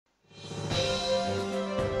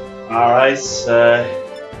Alright,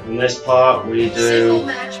 in this part we do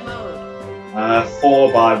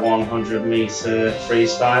 4x100m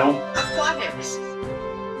Freestyle. Aquatics.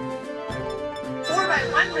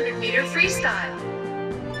 4x100m Freestyle.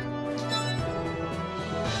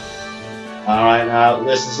 Alright, now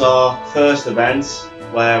this is our first event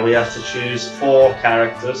where we have to choose 4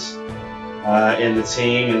 characters in the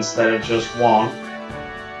team instead of just one.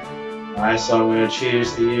 Alright, so I'm going to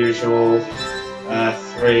choose the usual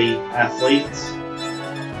 3 athletes.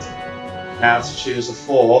 Now to choose a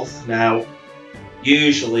 4th. Now,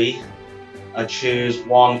 usually I choose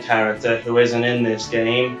one character who isn't in this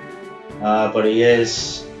game, but he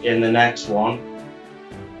is in the next one.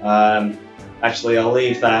 Actually, I'll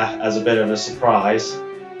leave that as a bit of a surprise.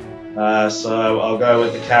 So I'll go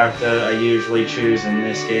with the character I usually choose in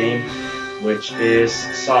this game, which is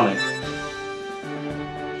Sonic.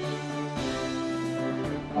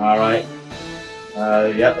 Alright.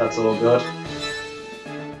 Yep, that's all good.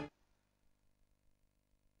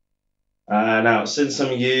 Now, since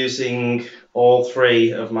I'm using all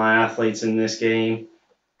 3 of my athletes in this game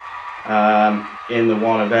in the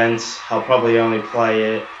one event, I'll probably only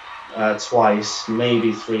play it twice,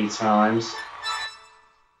 maybe 3 times.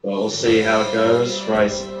 But we'll see how it goes.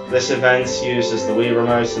 Right, this event uses the Wii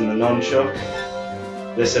Remote and the Nunchuck.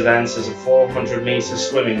 This event is a 400m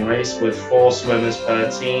swimming race with 4 swimmers per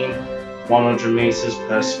team, 100 meters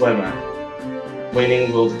per swimmer.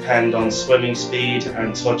 Winning will depend on swimming speed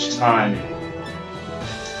and touch timing.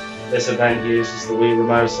 This event uses the Wii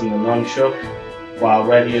Remote and the Nunchuck. While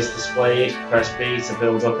ready is displayed, press B to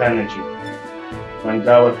build up energy. When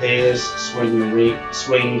go appears, swing the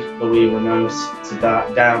Wii Remote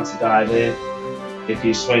down to dive in. If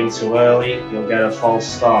you swing too early, you'll get a false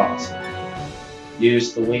start.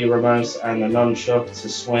 Use the Wii Remote and the Nunchuck to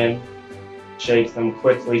swim. Shake them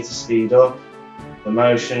quickly to speed up. The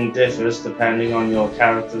motion differs depending on your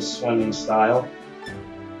character's swimming style.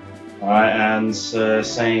 Alright, and they're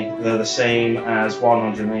the same as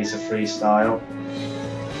 100m Freestyle.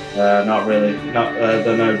 They're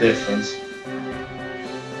no different.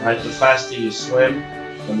 Right, the faster you swim,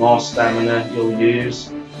 the more stamina you'll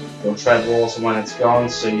use. You'll tread water when it's gone,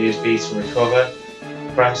 so use B to recover.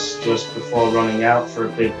 Press just before running out for a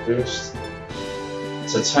big boost.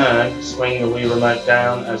 To turn, swing the Wii Remote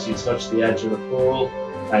down as you touch the edge of the pool,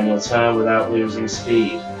 and you'll turn without losing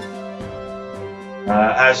speed.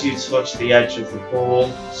 As you touch the edge of the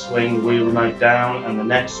pool, swing the Wii Remote down, and the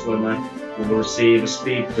next swimmer will receive a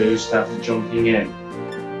speed boost after jumping in.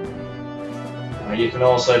 You can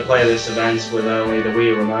also play this event with only the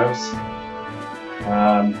Wii Remote.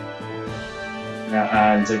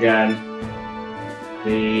 And again,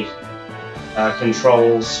 the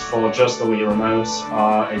controls for just the Wii Remote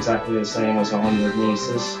are exactly the same as 100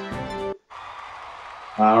 meters.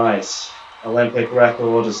 Alright, Olympic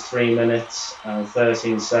record is 3 minutes and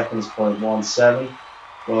 13 seconds, 0.17.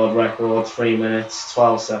 World record 3 minutes,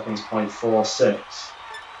 12 seconds, 0.46.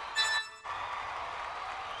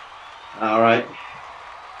 Alright,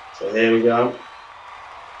 so here we go.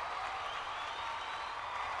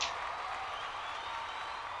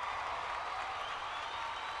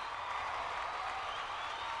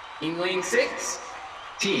 In lane 6,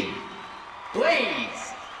 Team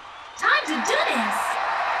Blaze. Time to do this.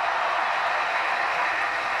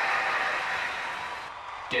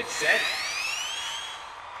 Get set.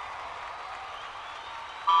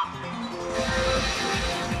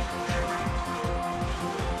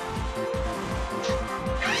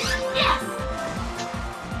 Yes. Yes.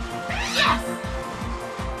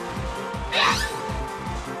 Yes. Yes. Yes. Yes.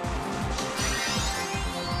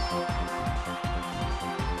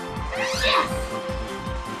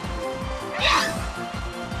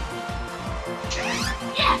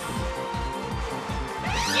 Yes.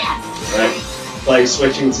 Right, play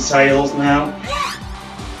switching to Tails now.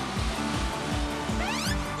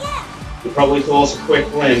 You probably caught a quick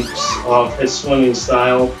glimpse of his swimming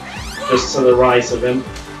style just to the right of him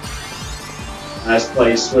as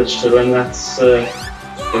play switched to him. That's the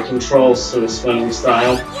controls to his swimming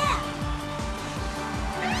style.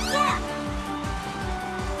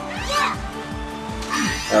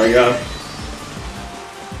 There we go.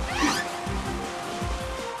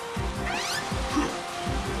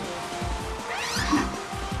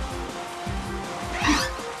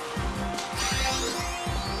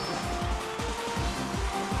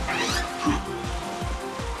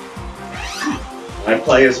 My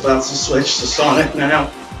player's about to switch to Sonic now.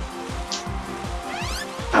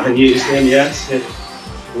 Haven't used him yet.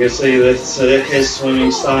 You can see that his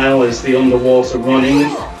swimming style is the underwater running,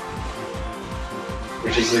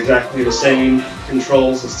 which is exactly the same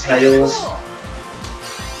controls as Tails.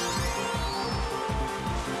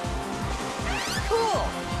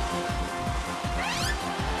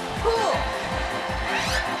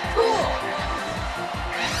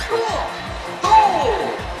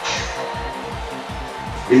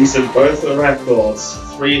 These are both the records.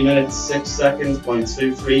 3 minutes 6 seconds,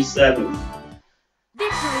 .237.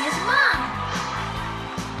 Victory is mine!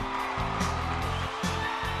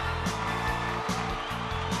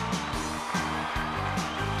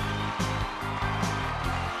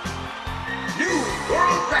 New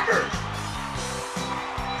world record.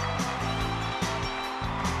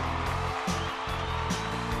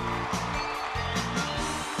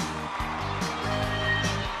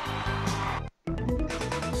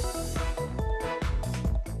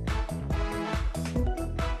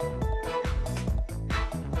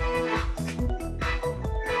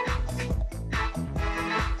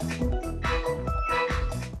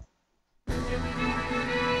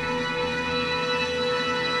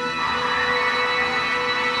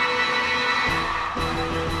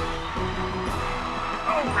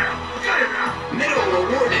 Medal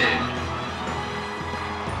awarded.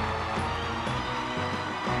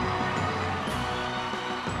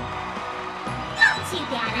 Not too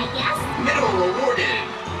bad, I guess. Medal awarded.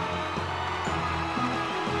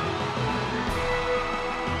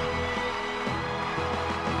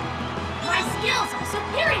 My skills are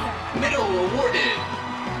superior! Medal awarded.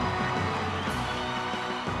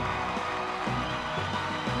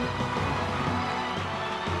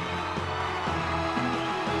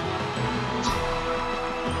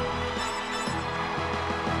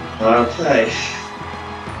 Okay.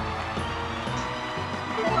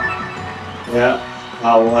 Yeah,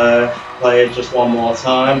 I'll play it just one more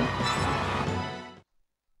time.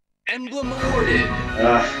 Emblem awarded.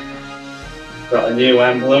 Got a new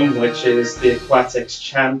emblem, which is the Aquatics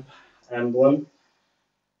Champ emblem,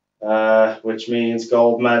 which means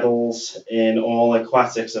gold medals in all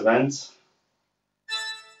aquatics events.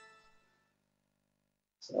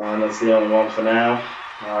 So that's the only one for now.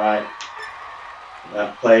 Alright.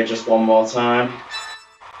 Play it just one more time.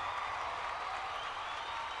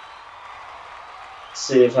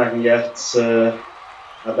 See if I can get a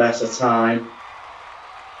better time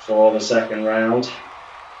for the second round.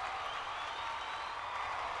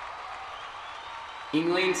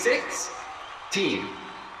 In lane 6, Team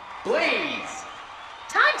Blaze.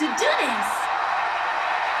 Time to do this!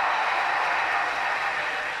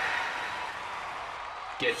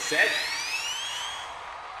 Get set.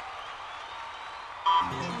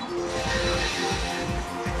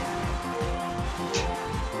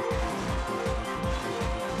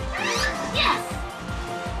 Yes!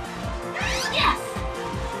 Yes!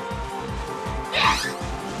 Yes!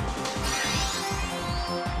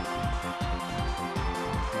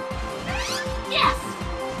 Yes! Yes!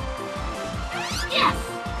 Yes!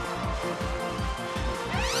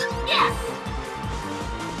 Yes!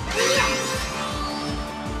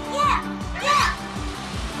 Yeah! Yeah! Yeah!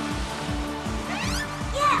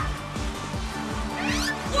 Yeah! Yeah!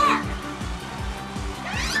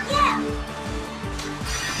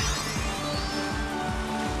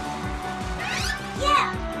 Yeah! Yeah!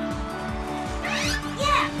 Yeah!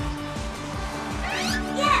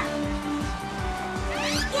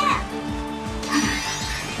 Yeah!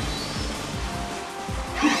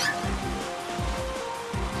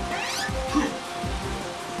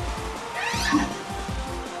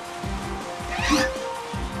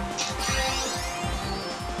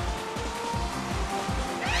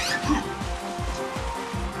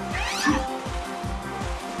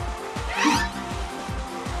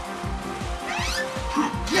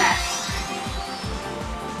 Yes.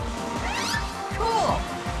 Cool.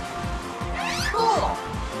 Cool.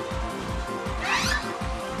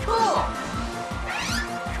 Cool.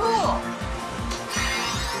 Cool.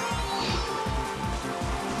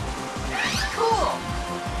 Cool.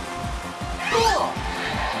 Cool. Cool.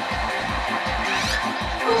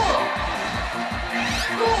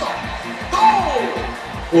 Cool. Go!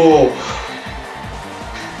 Whoa.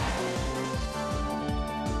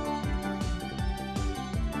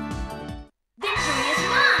 Victory is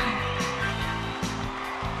mine!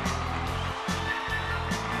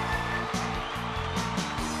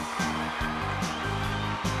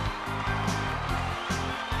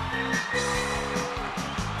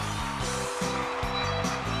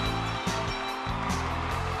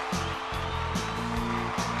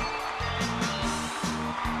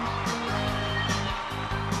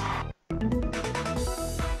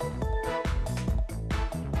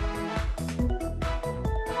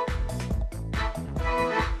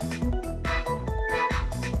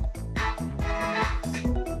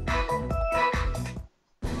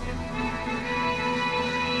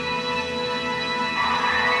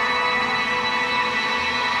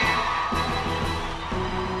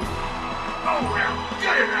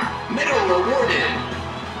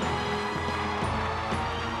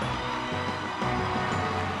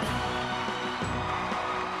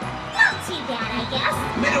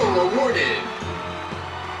 Medal awarded.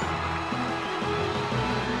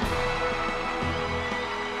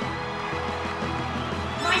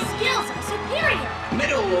 My skills are superior.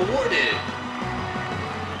 Medal awarded.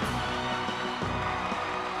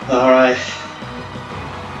 Alright.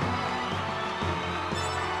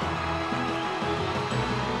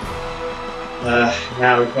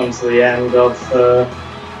 Now we come to the end of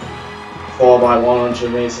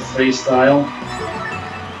 4x100m freestyle.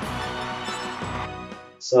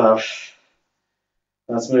 So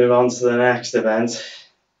let's move on to the next event.